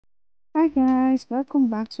Hi guys, welcome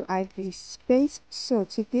back to Ivy Space. So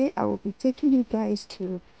today I will be taking you guys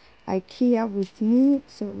to IKEA with me.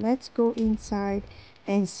 So let's go inside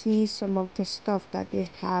and see some of the stuff that they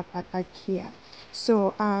have at IKEA.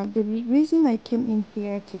 So the reason I came in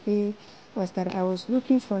here today was that I was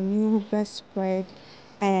looking for new bedspread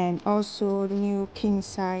and also new king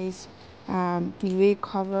size duvet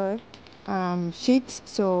cover sheets.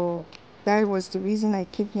 So that was the reason I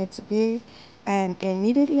came here today. And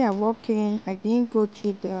immediately I walked in, I didn't go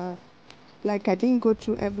through I didn't go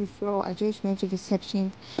through every floor. I just went to the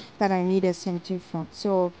section that I needed something from.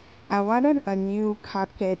 So I wanted a new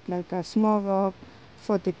carpet, like a small rug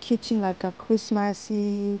for the kitchen, like a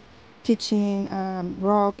Christmassy kitchen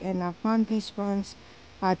rug, and I found these ones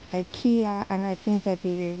at IKEA, and I think that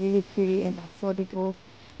they were really pretty and affordable.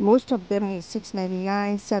 Most of them is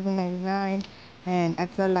 $6.99, $7.99, and I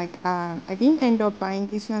felt like I didn't end up buying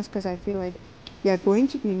these ones because I feel like there are going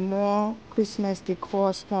to be more Christmas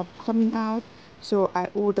decor stuff coming out, so I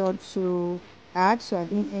hold on to that. So I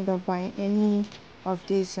didn't end up buying any of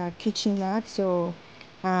these kitchen mats. So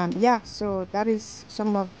yeah, so that is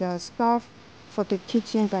some of the stuff for the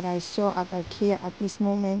kitchen that I saw at IKEA at this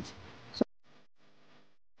moment.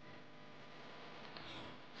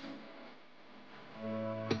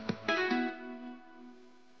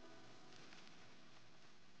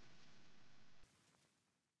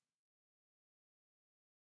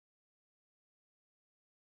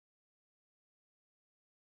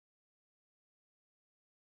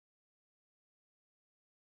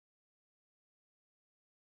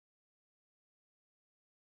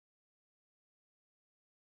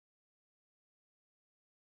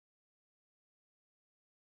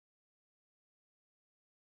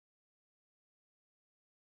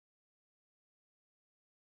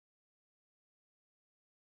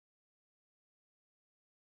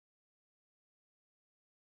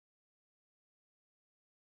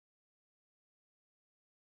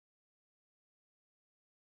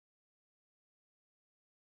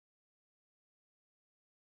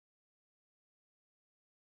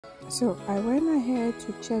 So I went ahead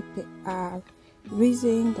to check the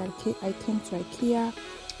reason that I came to IKEA,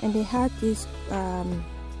 and they had this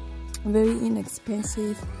very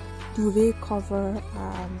inexpensive duvet cover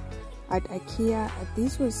at IKEA.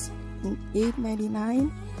 This was $8.99,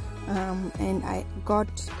 and I got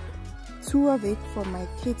two of it for my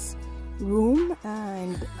kids' room,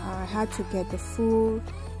 and I had to get the full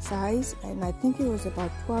size, and I think it was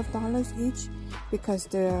about $12 each, because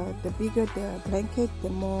the bigger the blanket, the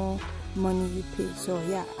more money you pay. So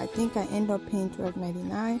yeah, I think I end up paying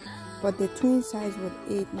 $12.99, but the twin size was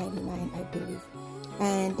 $8.99, I believe.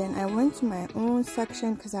 And then I went to my own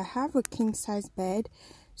section because I have a king size bed.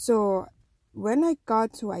 So when I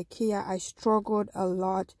got to IKEA, I struggled a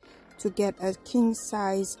lot to get a king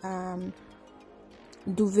size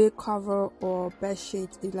duvet cover or bed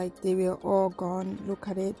sheets. Like, they were all gone. Look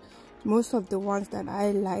at it. Most of the ones that I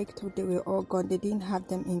liked, they were all gone. They didn't have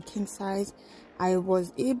them in king size. I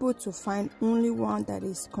was able to find only one that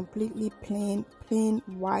is completely plain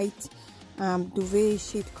white duvet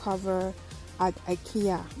sheet cover at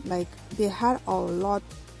IKEA. Like, they had a lot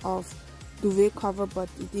of duvet cover, but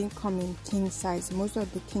it didn't come in king size. Most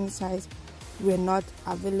of the king size were not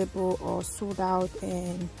available or sold out,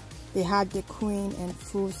 and they had the queen and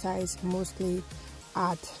full size mostly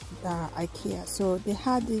at IKEA. So they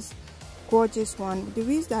had this gorgeous one. The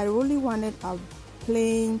reason I really wanted a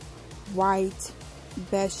plain white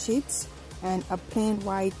bed sheets and a plain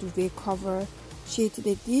white duvet cover sheet.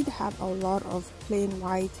 They did have a lot of plain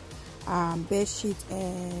white bed sheet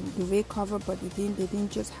and duvet cover, but they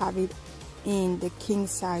didn't just have it in the king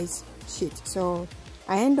size sheet. So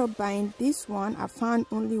I ended up buying this one. I found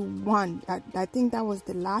only one. I think that was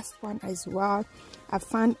the last one as well. I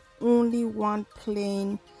found only one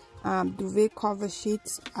plain duvet cover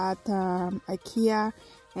sheets at IKEA,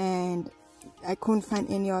 and I couldn't find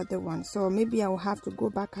any other one. So maybe I will have to go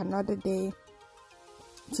back another day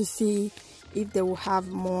to see if they will have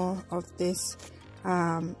more of this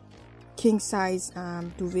king size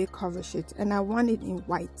duvet cover sheet. And I want it in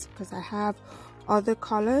white because I have other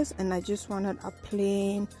colors, and I just wanted a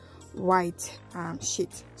plain white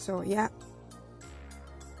sheet. So yeah.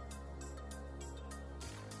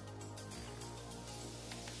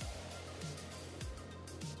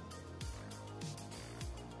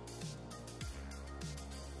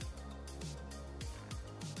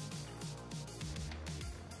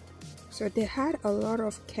 So they had a lot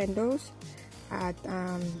of candles at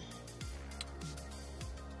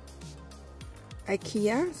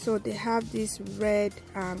IKEA. So they have this red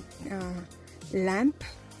lamp.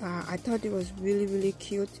 I thought it was really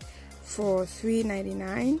cute for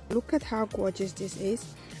 $3.99. Look at how gorgeous this is.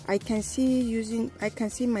 I can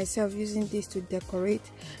see myself using this to decorate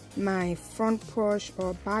my front porch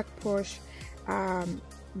or back porch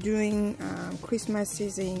during Christmas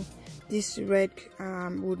season. This red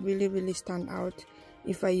would really stand out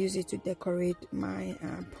if I use it to decorate my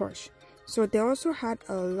porch. So they also had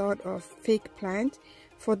a lot of fake plants.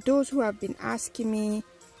 For those who have been asking me,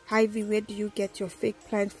 Ivy, where do you get your fake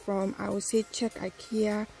plant from? I would say check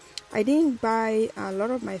Ikea. I didn't buy a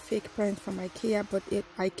lot of my fake plants from Ikea, but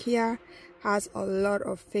Ikea has a lot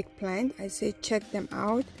of fake plants. I say check them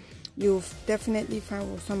out. You'll definitely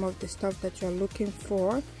find some of the stuff that you're looking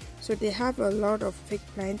for. So they have a lot of fake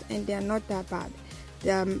plants, and they are not that bad.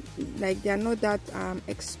 They are not that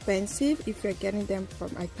expensive if you're getting them from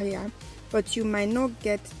Ikea, but you might not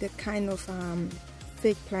get the kind of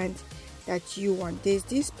fake plant that you want. There's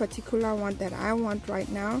this particular one that I want right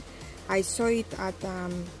now. I saw it at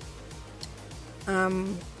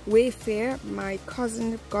Wayfair. My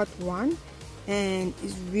cousin got one, and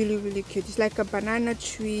it's really cute. It's like a banana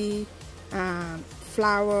tree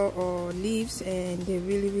flower or leaves, and they're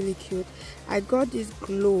really cute. I got this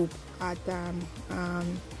globe at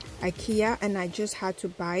Ikea, and I just had to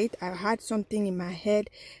buy it. I had something in my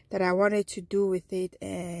head that I wanted to do with it,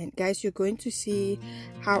 and guys, you're going to see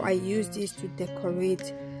how I use this to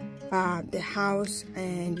decorate the house,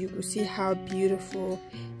 and you will see how beautiful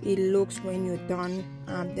it looks when you're done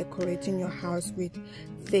decorating your house with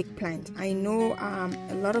fake plants. I know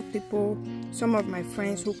a lot of people, some of my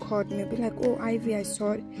friends who called me, be like, oh Ivy, I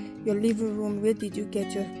saw your living room, where did you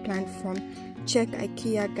get your plant from? Check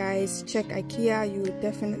Ikea, guys, check Ikea. You will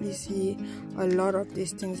definitely see a lot of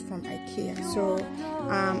these things from Ikea. So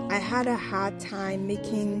I had a hard time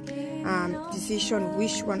making decision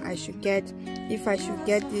which one I should get, if I should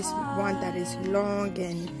get this one that is long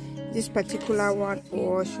and this particular one,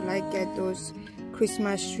 or should I get those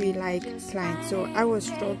Christmas tree like plants. So I was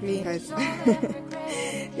struggling because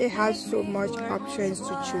they have so much options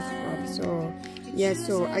to choose from. So yeah,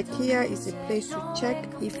 so Ikea is a place to check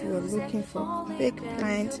if you are looking for fake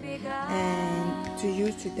plants and to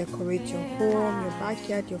use to decorate your home, your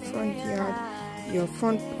backyard, your front yard, your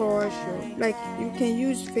front porch. You can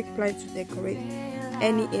use fake plants to decorate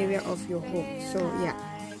any area of your home. So yeah.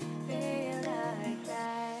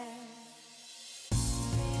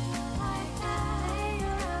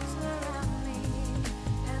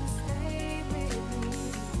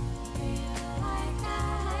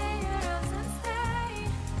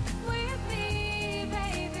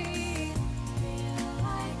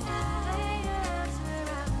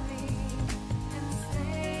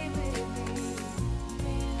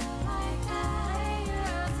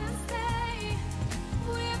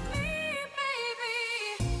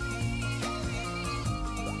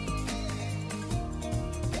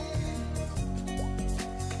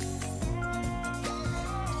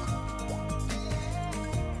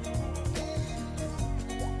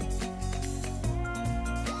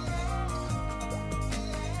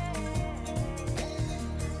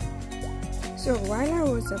 So while I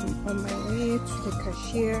was on my way to the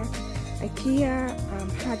cashier, Ikea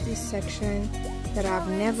had this section that I've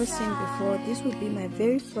never seen before. This would be my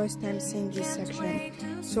very first time seeing this section.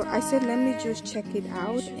 So I said, let me just check it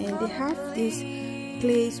out. And they have this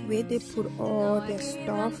place where they put all their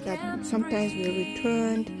stuff that sometimes were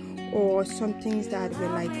returned, or some things that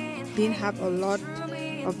were didn't have a lot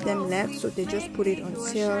of them left, so they just put it on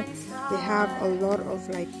sale. They have a lot of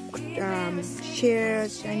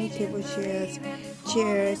chairs, dining table chairs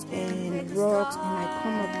and rugs, and I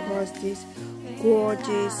come across this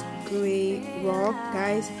gorgeous gray rug,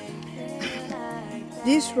 guys.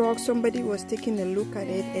 This rug, somebody was taking a look at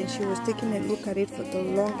it, and she was taking a look at it for the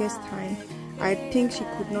longest time. I think she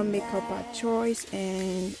could not make up her choice,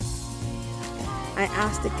 and I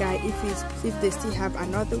asked the guy if they still have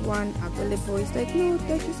another one available. He's like, no,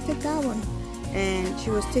 they just take that one. And she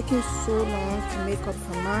was taking so long to make up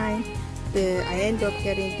her mind. I ended up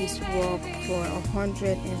getting this rug for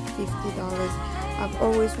 $150. I've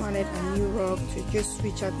always wanted a new rug to just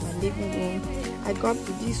switch out my living room. I got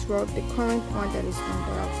this rug, the current one that is on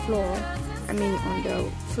the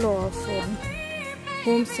floor from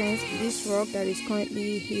Home Sense. This rug that is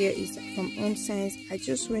currently here is from Home Sense. I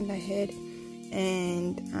just went ahead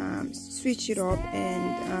and switch it up,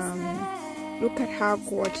 and look at how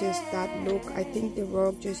gorgeous that look. I think the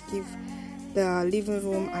rug just gives the living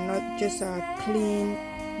room and not just a clean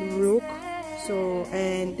look. So,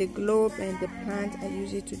 and the globe and the plant, I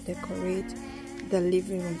use it to decorate the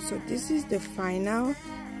living room. So this is the final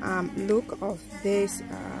look of this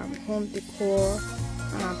home decor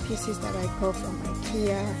pieces that I got from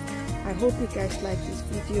Ikea. I hope you guys like this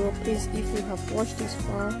video. Please, if you have watched this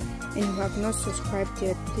far and you have not subscribed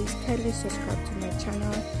yet, please kindly subscribe to my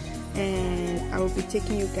channel, and I will be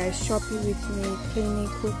taking you guys shopping with me, cleaning,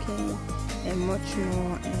 cooking, and much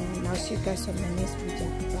more. And I'll see you guys on my next video.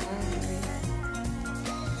 Bye.